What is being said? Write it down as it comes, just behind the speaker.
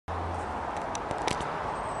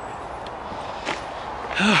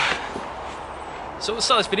So at the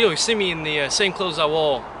start of this video, you see me in the same clothes I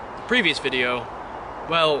wore the previous video.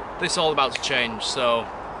 Well, this is all about to change, so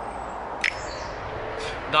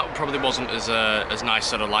that probably wasn't as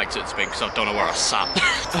nice as I'd liked it to be, because I don't know where I sat.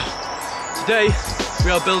 Today,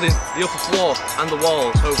 we are building the upper floor and the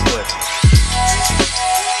walls, hopefully.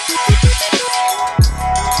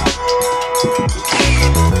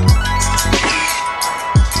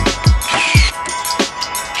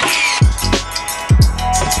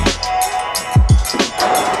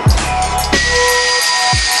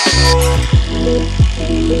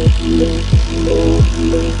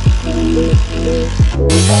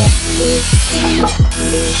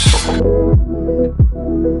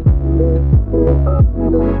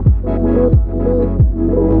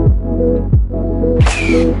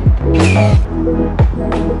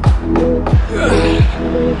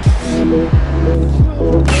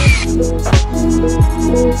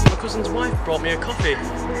 My cousin's wife brought me a coffee.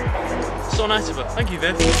 So nice of her. Thank you,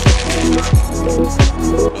 Viv.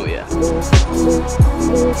 Oh yeah.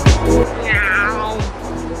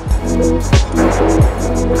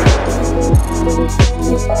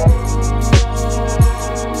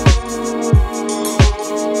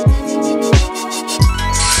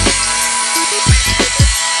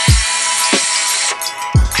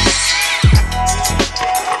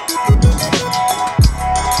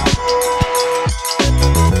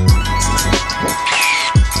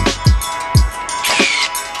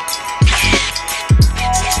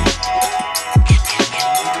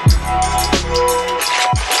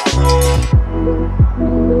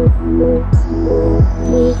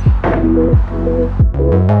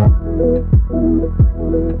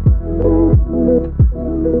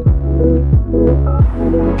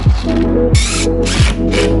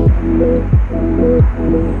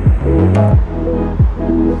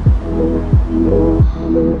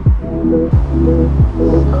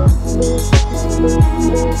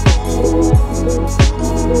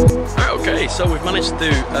 Okay, so we've managed to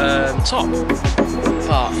do top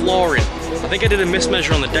part, flooring. I think I did a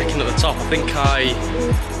mismeasure on the decking at the top. I think I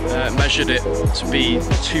measured it to be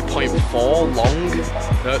 2.4 long,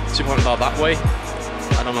 2.5 that way.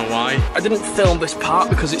 I don't know why. I didn't film this part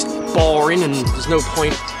because it's boring and there's no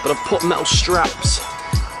point, but I've put metal straps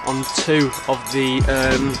on two of the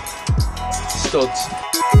studs.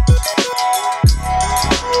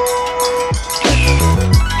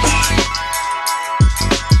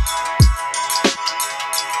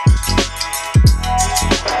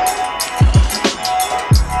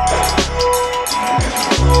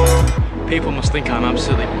 People must think I'm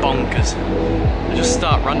absolutely bonkers. I just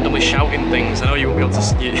start randomly shouting things. I know you won't be able to.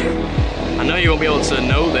 I know you won't be able to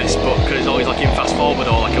know this, but because it's always like in fast forward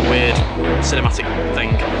or like a weird cinematic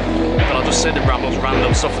thing. But I'll just say the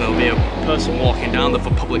random stuff, and there'll be a person walking down the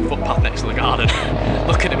public footpath next to the garden,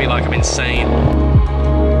 looking at me like I'm insane.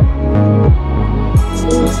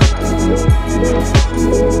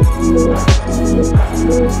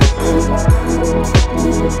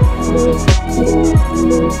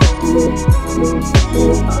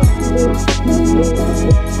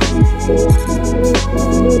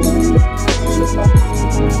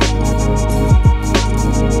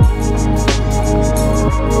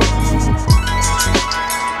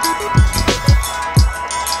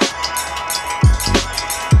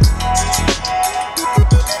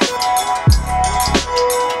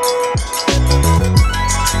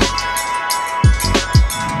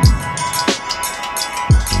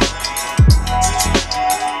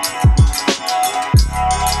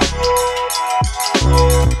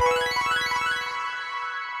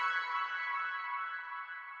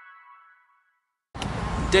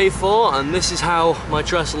 Day 4, and this is how my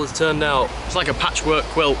trestle has turned out. It's like a patchwork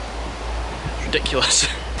quilt. It's ridiculous.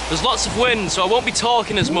 There's lots of wind, so I won't be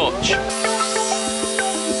talking as much.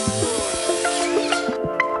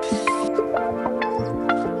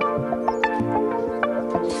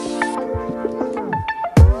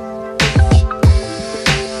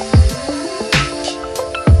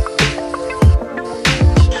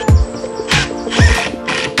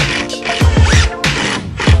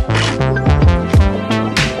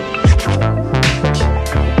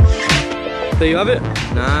 There you have it.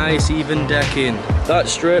 Nice even decking. That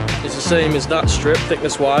strip is the same as that strip,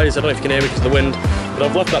 thickness wise. I don't know if you can hear me because of the wind, but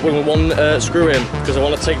I've left that with one screw in because I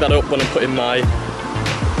want to take that up when I'm putting my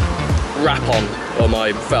wrap on, or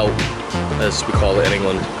my felt as we call it in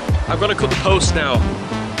England. I've got to cut the post now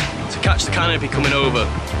to catch the canopy coming over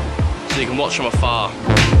so you can watch from afar.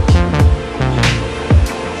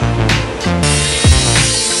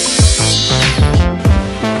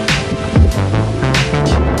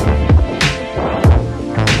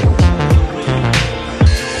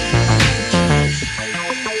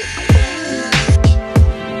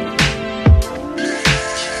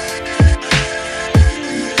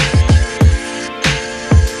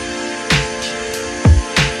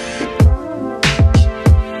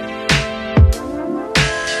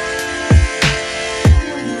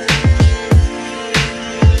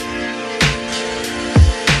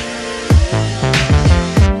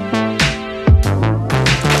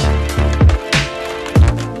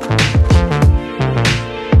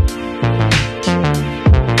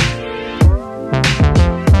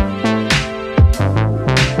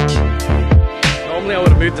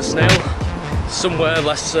 somewhere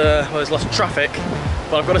less where there's less traffic,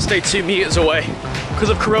 but I've got to stay 2 meters away because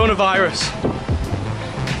of coronavirus.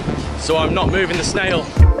 So I'm not moving the snail.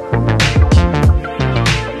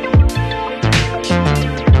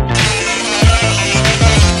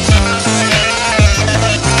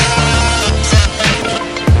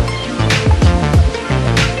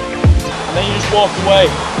 And then you just walk away.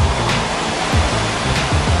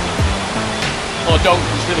 Or don't,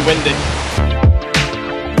 because it's really windy.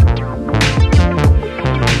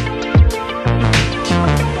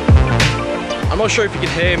 I'm not sure if you can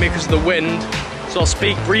hear me because of the wind, so I'll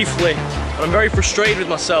speak briefly. But I'm very frustrated with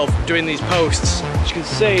myself doing these posts. As you can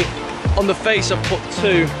see, on the face I've put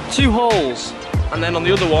two holes, and then on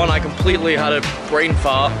the other one I completely had a brain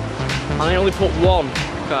fart, and I only put one.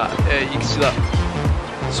 You can see that.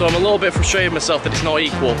 So I'm a little bit frustrated with myself that it's not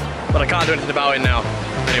equal, but I can't do anything about it now.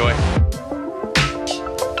 Anyway.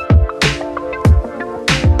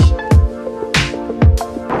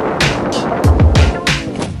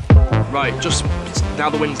 Right, just now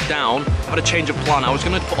the wind's down, I've had a change of plan. I was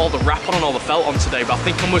going to put all the wrap on and all the felt on today, but I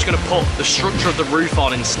think I'm just going to put the structure of the roof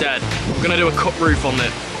on instead. We're going to do a cut roof on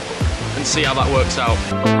it and see how that works out.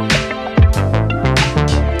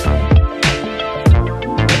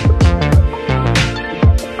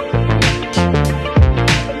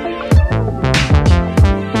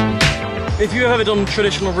 If you've ever done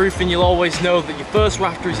traditional roofing, you'll always know that your first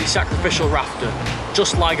rafter is your sacrificial rafter.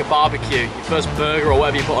 Just like a barbecue, your first burger or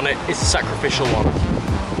whatever you put on it is the sacrificial one.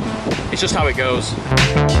 It's just how it goes.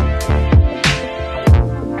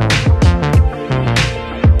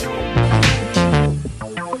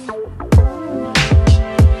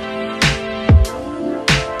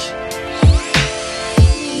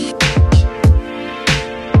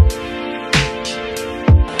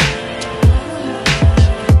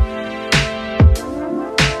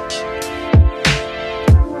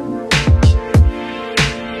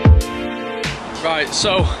 Right,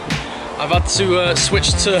 so I've had to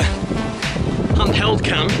switch to handheld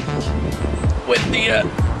cam with the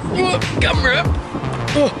camera.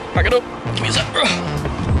 Back it up, give me a sec.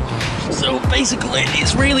 So basically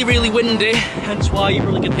it's really windy, hence why you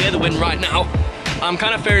really can hear the wind right now. I'm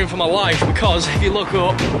kind of fearing for my life because if you look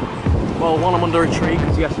up, well, one, I'm under a tree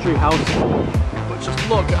because he has a tree house, but just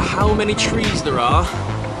look at how many trees there are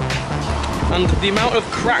and the amount of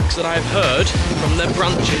cracks that I've heard from their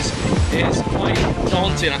branches is quite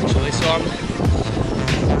daunting actually. So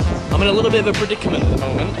I'm in a little bit of a predicament at the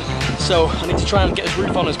moment, so I need to try and get this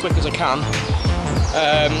roof on as quick as I can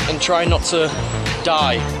and try not to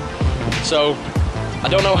die. So I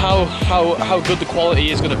don't know how good the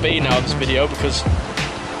quality is going to be now of this video because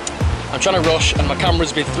I'm trying to rush and my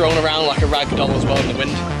camera's been thrown around like a rag doll as well in the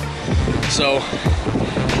wind. So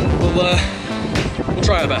we'll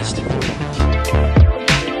try our best.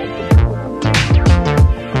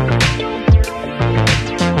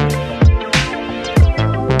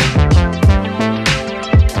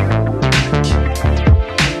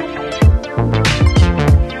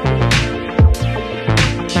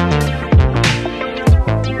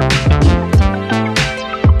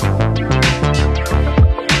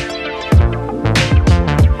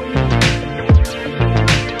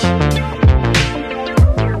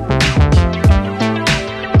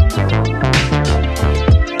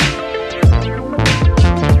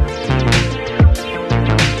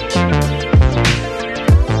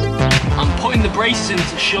 Bracing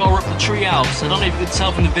to shore up the tree house. I don't know if you can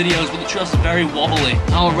tell from the videos, but the truss is very wobbly.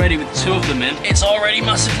 Already with 2 of them in, it's already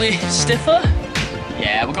massively stiffer.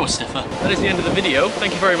 Yeah, we'll go with stiffer. That is the end of the video.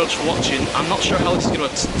 Thank you very much for watching. I'm not sure how this is going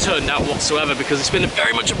to turn out whatsoever because it's been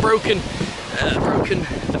very much a broken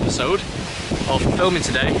episode of filming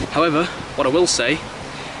today. However, what I will say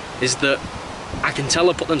is that I can tell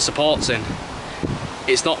I put them supports in.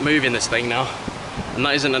 It's not moving, this thing now. And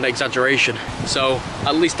that isn't an exaggeration, so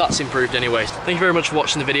at least that's improved anyways. Thank you very much for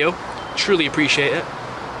watching the video, truly appreciate it.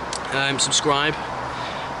 Subscribe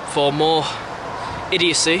for more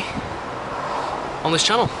idiocy on this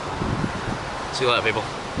channel. See you later, people.